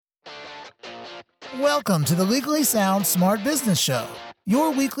Welcome to the Legally Sound Smart Business Show,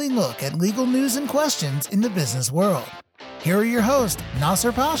 your weekly look at legal news and questions in the business world. Here are your hosts,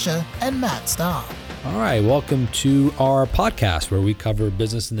 Nasser Pasha and Matt Staub. All right, welcome to our podcast where we cover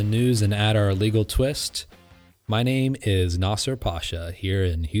business in the news and add our legal twist. My name is Nasser Pasha here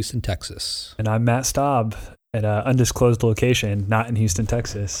in Houston, Texas. And I'm Matt Staub at an undisclosed location, not in Houston,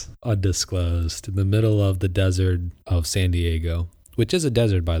 Texas. Undisclosed, in the middle of the desert of San Diego, which is a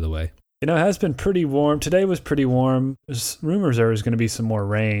desert, by the way. You know, it has been pretty warm. Today was pretty warm. There's rumors there was going to be some more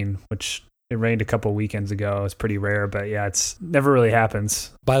rain, which it rained a couple weekends ago. It's pretty rare, but yeah, it's never really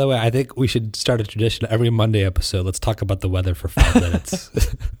happens. By the way, I think we should start a tradition every Monday episode. Let's talk about the weather for 5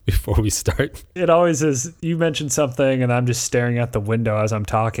 minutes before we start. It always is. You mentioned something, and I'm just staring out the window as I'm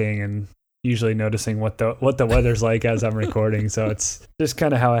talking, and usually noticing what the weather's like as I'm recording. So it's just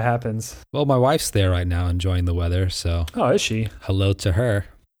kind of how it happens. Well, my wife's there right now enjoying the weather, so. Oh, is she? Hello to her.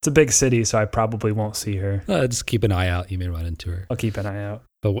 It's a big city, so I probably won't see her. Just keep an eye out. You may run into her. I'll keep an eye out.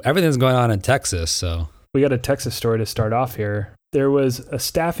 But everything's going on in Texas, so. We got a Texas story to start off here. There was a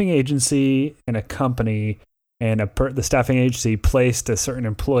staffing agency and a company, and the staffing agency placed a certain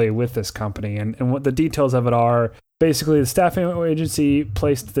employee with this company. And what the details of it are, basically the staffing agency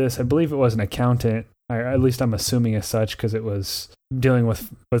placed this, I believe it was an accountant, or at least I'm assuming as such because it was dealing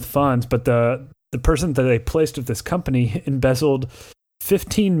with funds. But the person that they placed with this company embezzled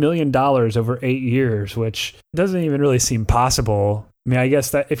 $15 million over 8 years, which doesn't even really seem possible. I mean, I guess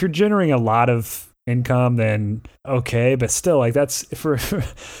that if you're generating a lot of income, then okay, but still, like that's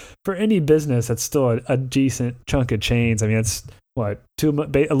for any business, that's still a decent chunk of change. I mean, it's a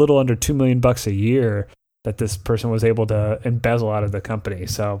little under $2 million a year that this person was able to embezzle out of the company.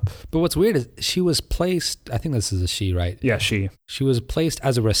 So, but what's weird is she was placed. I think this is a she, right? Yeah, she. She was placed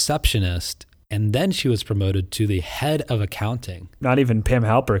as a receptionist. And then she was promoted to the head of accounting. Not even Pam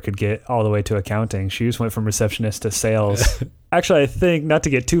Halper could get all the way to accounting. She just went from receptionist to sales. Actually, I think, not to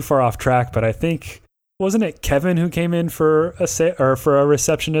get too far off track, but I think, wasn't it Kevin who came in for a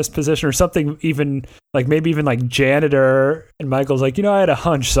receptionist position or something, even like maybe even like janitor? And Michael's like, I had a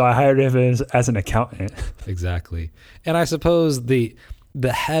hunch, so I hired him as an accountant. Exactly. And I suppose the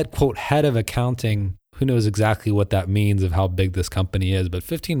head, quote, head of accounting, who knows exactly what that means of how big this company is, but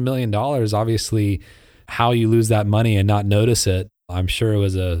 $15 million, obviously, how you lose that money and not notice it, I'm sure it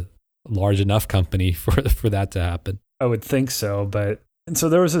was a large enough company for that to happen. I would think so, and so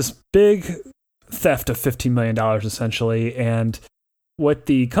there was this big theft of $15 million essentially, and what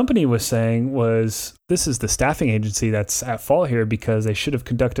the company was saying was, this is the staffing agency that's at fault here because they should have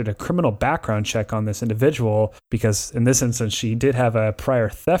conducted a criminal background check on this individual because in this instance, she did have a prior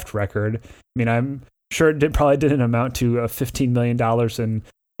theft record. I mean, I'm sure it probably didn't amount to a $15 million in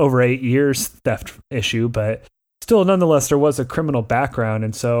over 8 years theft issue, but still, nonetheless, there was a criminal background.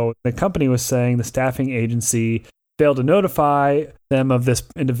 And so the company was saying the staffing agency failed to notify them of this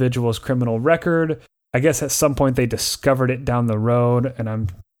individual's criminal record. I guess at some point they discovered it down the road, and I'm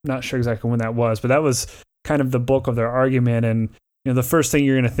not sure exactly when that was, but that was kind of the bulk of their argument. And the first thing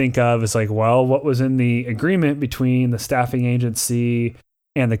you're going to think of is like, well, what was in the agreement between the staffing agency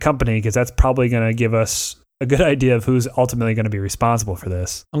and the company, because that's probably going to give us a good idea of who's ultimately going to be responsible for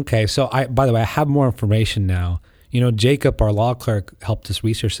this. Okay, so by the way, I have more information now. Jacob, our law clerk, helped us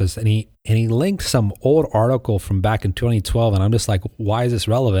research this, and he linked some old article from back in 2012, and I'm just like, why is this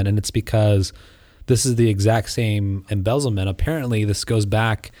relevant? And it's because this is the exact same embezzlement. Apparently, this goes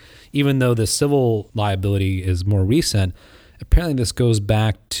back, even though the civil liability is more recent, apparently this goes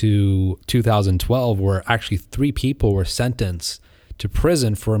back to 2012, where actually 3 people were sentenced to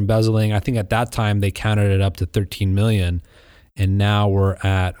prison for embezzling. I think at that time they counted it up to 13 million, and now we're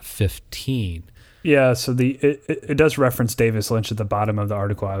at 15. Yeah, so it does reference Davis Lynch at the bottom of the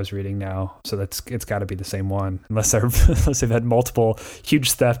article I was reading now. So it's got to be the same one, unless they've had multiple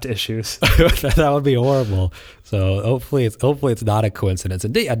huge theft issues. That would be horrible. So hopefully it's not a coincidence.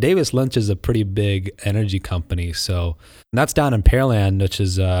 And Davis Lynch is a pretty big energy company. So that's down in Pearland, which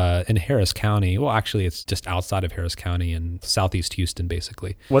is in Harris County. Well, actually, it's just outside of Harris County in southeast Houston,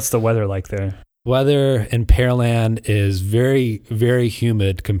 basically. What's the weather like there? Weather in Pearland is very, very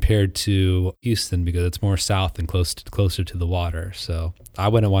humid compared to Houston because it's more south and closer to the water. So I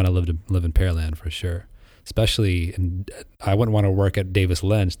wouldn't want to live in Pearland for sure. Especially, I wouldn't want to work at Davis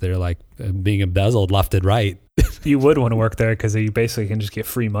Lynch. They're like being embezzled left and right. You would want to work there because you basically can just get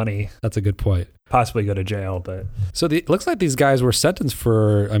free money. That's a good point. Possibly go to jail, but... So it looks like these guys were sentenced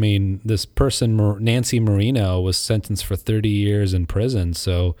for, this person, Nancy Marino, was sentenced for 30 years in prison.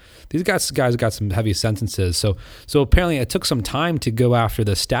 So these guys got some heavy sentences. So apparently it took some time to go after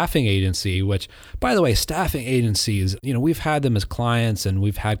the staffing agency, which, by the way, staffing agencies, we've had them as clients, and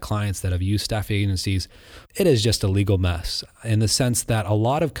we've had clients that have used staffing agencies. It is just a legal mess in the sense that a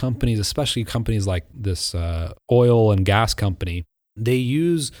lot of companies, especially companies like this oil and gas company, they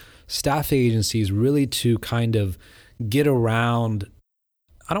use staffing agencies really to kind of get around,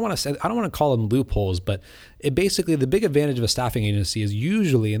 I don't want to call them loopholes, but basically the big advantage of a staffing agency is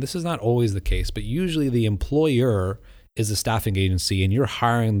usually, and this is not always the case, but usually the employer is the staffing agency, and you're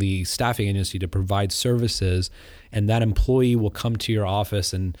hiring the staffing agency to provide services, and that employee will come to your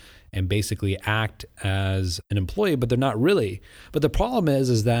office and basically act as an employee, but they're not really. But the problem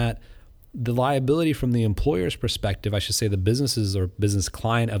is that the liability from the employer's perspective, I should say the businesses or business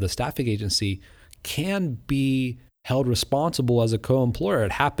client of the staffing agency, can be held responsible as a co-employer.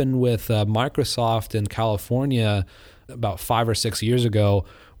 It happened with Microsoft in California about 5 or 6 years ago,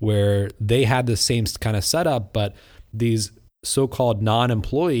 where they had the same kind of setup, but these so-called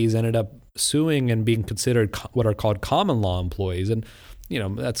non-employees ended up suing and being considered what are called common law employees. And,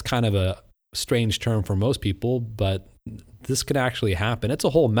 that's kind of a strange term for most people, but this can actually happen. It's a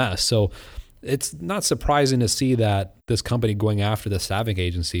whole mess. So it's not surprising to see that this company going after the staffing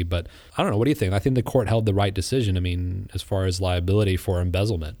agency, but I don't know. What do you think? I think the court held the right decision. As far as liability for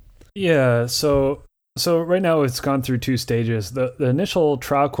embezzlement. Yeah. So right now it's gone through 2 stages. The initial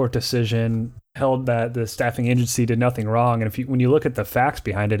trial court decision held that the staffing agency did nothing wrong. And when you look at the facts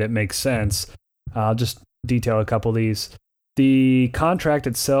behind it, it makes sense. I'll just detail a couple of these. The contract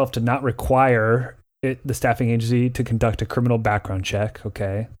itself did not require the staffing agency to conduct a criminal background check.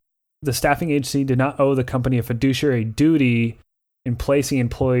 Okay. The staffing agency did not owe the company a fiduciary duty in placing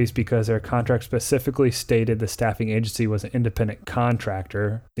employees because their contract specifically stated the staffing agency was an independent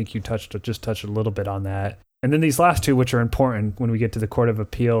contractor. I think you just touched a little bit on that. And then these last 2, which are important when we get to the Court of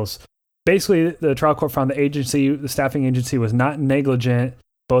Appeals. Basically, the trial court found the staffing agency was not negligent,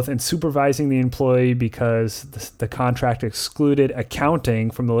 both in supervising the employee because the contract excluded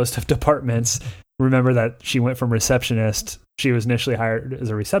accounting from the list of departments. Remember that she went from receptionist. She was initially hired as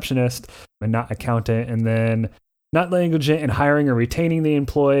a receptionist and not accountant. And then not negligent in hiring or retaining the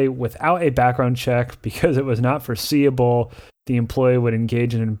employee without a background check because it was not foreseeable the employee would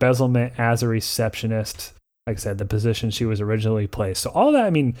engage in embezzlement as a receptionist. Like I said, the position she was originally placed. So all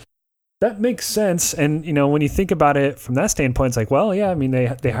that, that makes sense. And, when you think about it from that standpoint, it's like, well, yeah,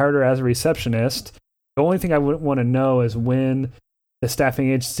 they hired her as a receptionist. The only thing I would want to know is when the staffing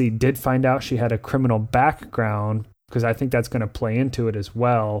agency did find out she had a criminal background, because I think that's going to play into it as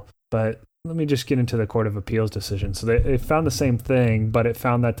well. But let me just get into the Court of Appeals decision. So they found the same thing, but it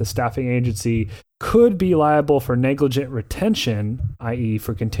found that the staffing agency could be liable for negligent retention, i.e.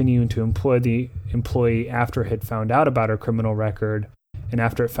 for continuing to employ the employee after it had found out about her criminal record and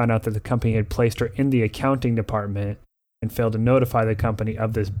after it found out that the company had placed her in the accounting department and failed to notify the company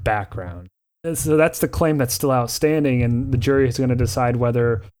of this background. So that's the claim that's still outstanding, and the jury is going to decide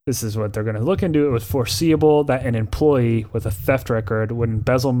whether this is what they're going to look into. It was foreseeable that an employee with a theft record would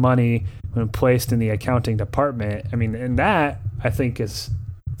embezzle money when placed in the accounting department. And that, I think, is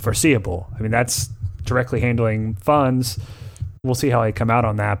foreseeable. That's directly handling funds. We'll see how they come out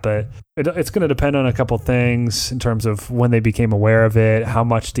on that, but it's going to depend on a couple things in terms of when they became aware of it, how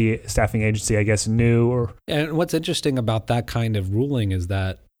much the staffing agency, I guess, knew. And what's interesting about that kind of ruling is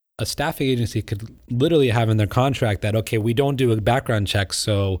that a staffing agency could literally have in their contract that, okay, we don't do a background check,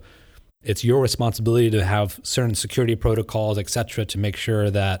 so it's your responsibility to have certain security protocols, et cetera, to make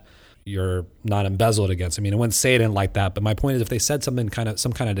sure that you're not embezzled against. I wouldn't say it in like that, but my point is if they said some kind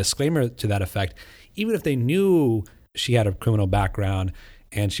of disclaimer to that effect, even if they knew she had a criminal background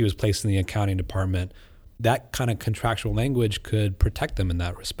and she was placed in the accounting department, that kind of contractual language could protect them in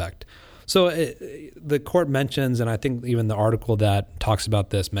that respect. So the court mentions, and I think even the article that talks about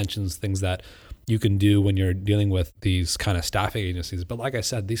this mentions things that you can do when you're dealing with these kind of staffing agencies. But like I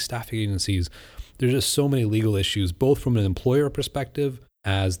said, these staffing agencies, there's just so many legal issues, both from an employer perspective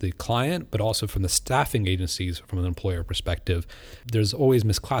as the client, but also from the staffing agencies from an employer perspective. There's always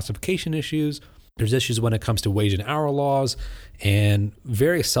misclassification issues. There's issues when it comes to wage and hour laws. And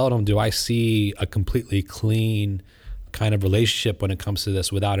very seldom do I see a completely clean kind of relationship when it comes to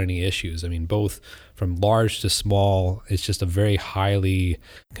this without any issues. Both from large to small, it's just a very highly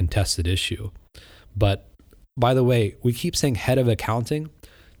contested issue. But by the way, we keep saying head of accounting.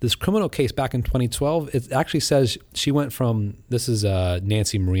 This criminal case back in 2012, it actually says she went from, this is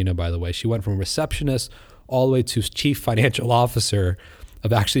Nancy Marino, by the way, she went from receptionist all the way to chief financial officer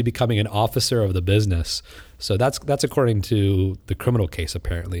of actually becoming an officer of the business. So that's according to the criminal case,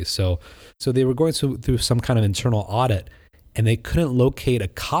 apparently. So they were going through some kind of internal audit, and they couldn't locate a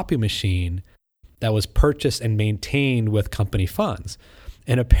copy machine that was purchased and maintained with company funds.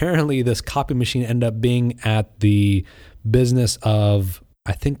 And apparently this copy machine ended up being at the business of,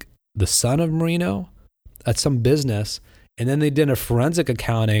 I think, the son of Marino, at some business. And then they did a forensic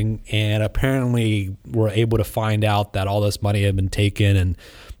accounting and apparently were able to find out that all this money had been taken, and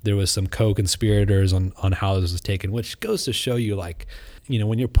there was some co-conspirators on how this was taken, which goes to show you, like, you know,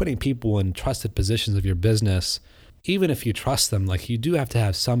 when you're putting people in trusted positions of your business, even if you trust them, like, you do have to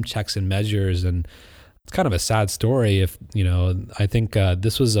have some checks and measures. And it's kind of a sad story. If, you know, I think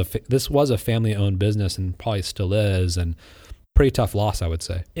this was a family-owned business and probably still is, and pretty tough loss, I would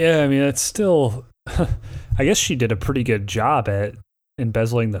say. Yeah, I mean, it's still, I guess she did a pretty good job at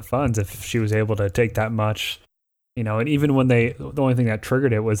embezzling the funds if she was able to take that much, you know. And even when the only thing that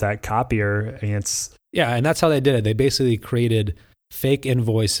triggered it was that copier. I mean, and that's how they did it. They basically created fake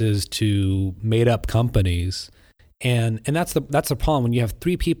invoices to made-up companies. And that's the problem when you have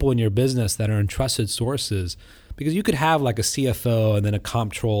three people in your business that are in trusted sources, because you could have like a CFO and then a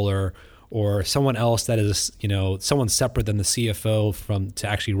comptroller or someone else that is, you know, someone separate than the CFO to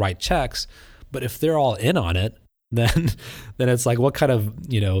actually write checks. But if they're all in on it, then it's like, what kind of,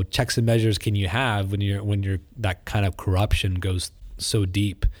 you know, checks and measures can you have when you're that kind of corruption goes so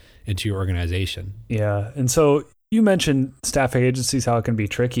deep into your organization? Yeah. And so you mentioned staffing agencies, how it can be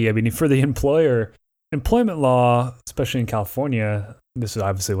tricky. I mean, for the employer, employment law, especially in California, this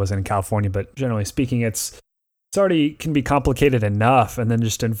obviously wasn't in California, but generally speaking, it's already can be complicated enough. And then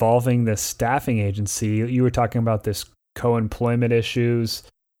just involving this staffing agency, you were talking about this co-employment issues.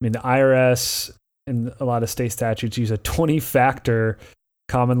 I mean, the IRS and a lot of state statutes use a 20-factor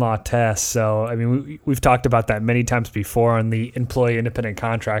common law test. So, I mean, we've talked about that many times before on the employee independent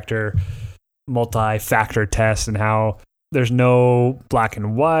contractor multi-factor test, and how there's no black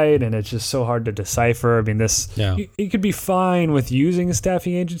and white, and it's just so hard to decipher. I mean, you could be fine with using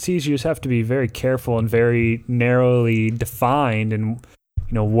staffing agencies. You just have to be very careful and very narrowly defined, and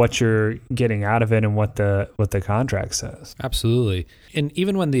you know what you're getting out of it and what the contract says. Absolutely. And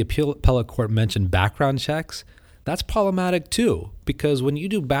even when the appellate court mentioned background checks, that's problematic too, because when you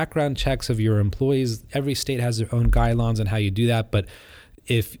do background checks of your employees, every state has their own guidelines on how you do that. But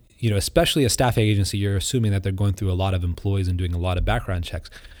if, you know, especially a staffing agency, you're assuming that they're going through a lot of employees and doing a lot of background checks.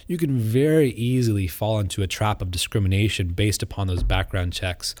 You can very easily fall into a trap of discrimination based upon those background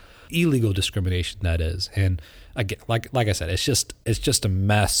checks, illegal discrimination, that is. And again, like I said, it's just a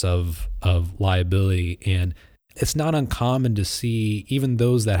mess of liability. And it's not uncommon to see even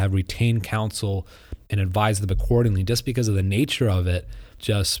those that have retained counsel and advise them accordingly, just because of the nature of it,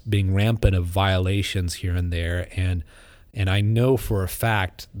 just being rampant of violations here and there. And I know for a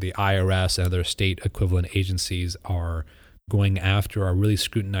fact the IRS and other state equivalent agencies are really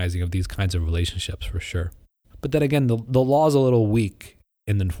scrutinizing of these kinds of relationships for sure. But then again, the law is a little weak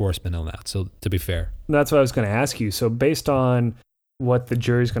in the enforcement on that. So to be fair. That's what I was going to ask you. So based on what the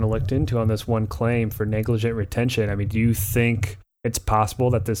jury's going to look into on this one claim for negligent retention, I mean, do you think it's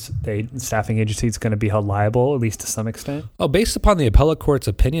possible that this staffing agency is going to be held liable, at least to some extent? Oh, based upon the appellate court's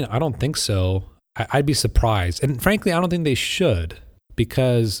opinion, I don't think so. I'd be surprised. And frankly, I don't think they should,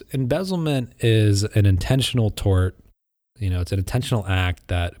 because embezzlement is an intentional tort. You know, it's an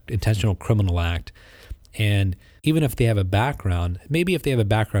intentional criminal act. And even if they have a background, maybe if they have a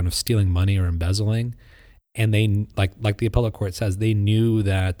background of stealing money or embezzling, and they, like the appellate court says, they knew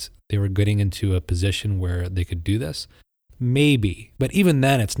that they were getting into a position where they could do this, maybe. But even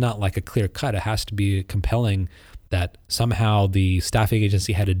then, it's not like a clear cut. It has to be compelling that somehow the staffing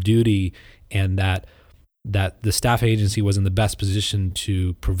agency had a duty, and that the staffing agency was in the best position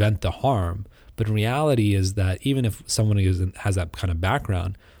to prevent the harm. But in reality is that even if someone has that kind of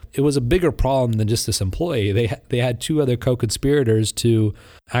background, it was a bigger problem than just this employee. They had two other co-conspirators to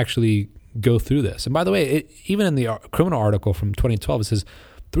actually go through this. And by the way, even in the criminal article from 2012, it says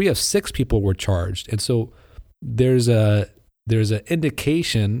 3 of 6 people were charged. And so there's an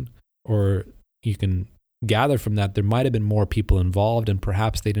indication, or you can gather from that, there might have been more people involved, and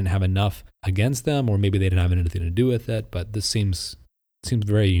perhaps they didn't have enough against them, or maybe they didn't have anything to do with it. But this seems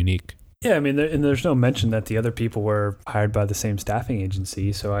very unique. Yeah, I mean, and there's no mention that the other people were hired by the same staffing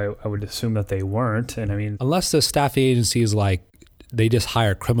agency, so I would assume that they weren't. And I mean, unless the staffing agency is like, they just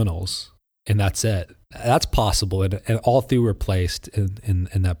hire criminals and that's it. That's possible, and all 3 were placed in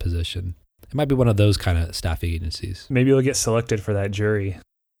that position. It might be one of those kind of staffing agencies. Maybe you'll get selected for that jury.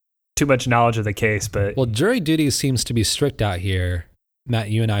 Too much knowledge of the case, but... Well, jury duty seems to be strict out here. Matt,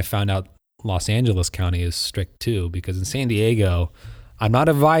 you and I found out Los Angeles County is strict too, because in San Diego, I'm not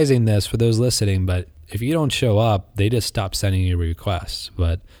advising this for those listening, but if you don't show up, they just stop sending you requests.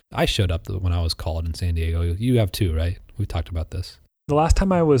 But I showed up when I was called in San Diego. You have too, right? We talked about this. The last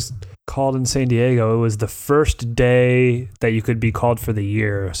time I was called in San Diego, it was the first day that you could be called for the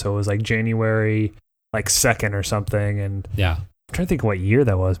year. So it was like January 2nd or something. And yeah, I'm trying to think what year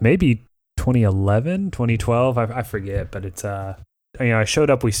that was. Maybe 2011, 2012. I forget, but it's, I showed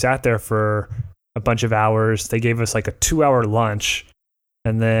up, we sat there for a bunch of hours. They gave us like a 2-hour lunch.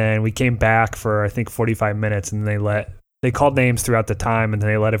 And then we came back for, I think, 45 minutes, and they called names throughout the time, and then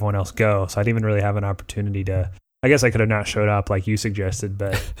they let everyone else go. So I didn't even really have an opportunity I guess I could have not showed up like you suggested,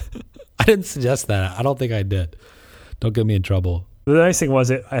 but I didn't suggest that. I don't think I did. Don't get me in trouble. The nice thing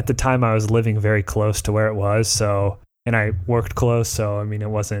was at the time I was living very close to where it was. And I worked close. So, I mean, it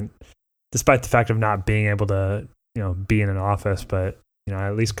wasn't, despite the fact of not being able to, be in an office, but, I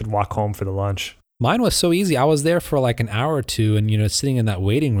at least could walk home for the lunch. Mine was so easy. I was there for like an hour or two and, sitting in that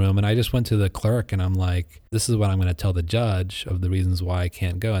waiting room, and I just went to the clerk and I'm like, this is what I'm going to tell the judge of the reasons why I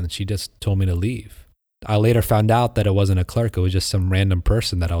can't go. And she just told me to leave. I later found out that it wasn't a clerk. It was just some random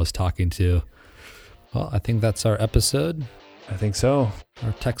person that I was talking to. Well, I think that's our episode. I think so.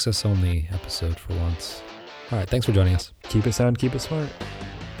 Our Texas only episode for once. All right. Thanks for joining us. Keep it sound, keep it smart.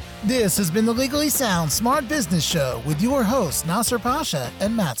 This has been the Legally Sound Smart Business Show with your hosts, Nasser Pasha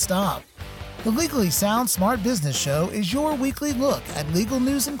and Matt Staub. The Legally Sound Smart Business Show is your weekly look at legal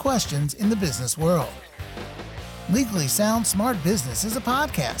news and questions in the business world. Legally Sound Smart Business is a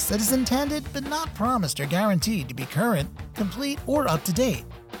podcast that is intended but not promised or guaranteed to be current, complete, or up to date,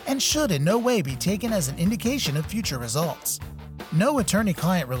 and should in no way be taken as an indication of future results. No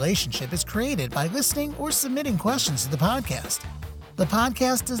attorney-client relationship is created by listening or submitting questions to the podcast. The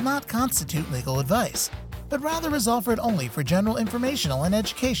podcast does not constitute legal advice, but rather is offered only for general informational and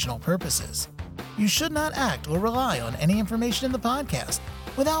educational purposes. You should not act or rely on any information in the podcast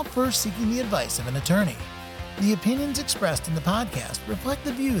without first seeking the advice of an attorney. The opinions expressed in the podcast reflect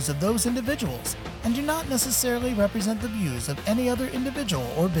the views of those individuals and do not necessarily represent the views of any other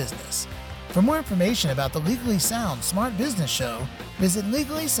individual or business. For more information about the Legally Sound Smart Business Show, visit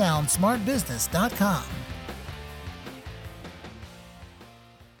LegallySoundSmartBusiness.com.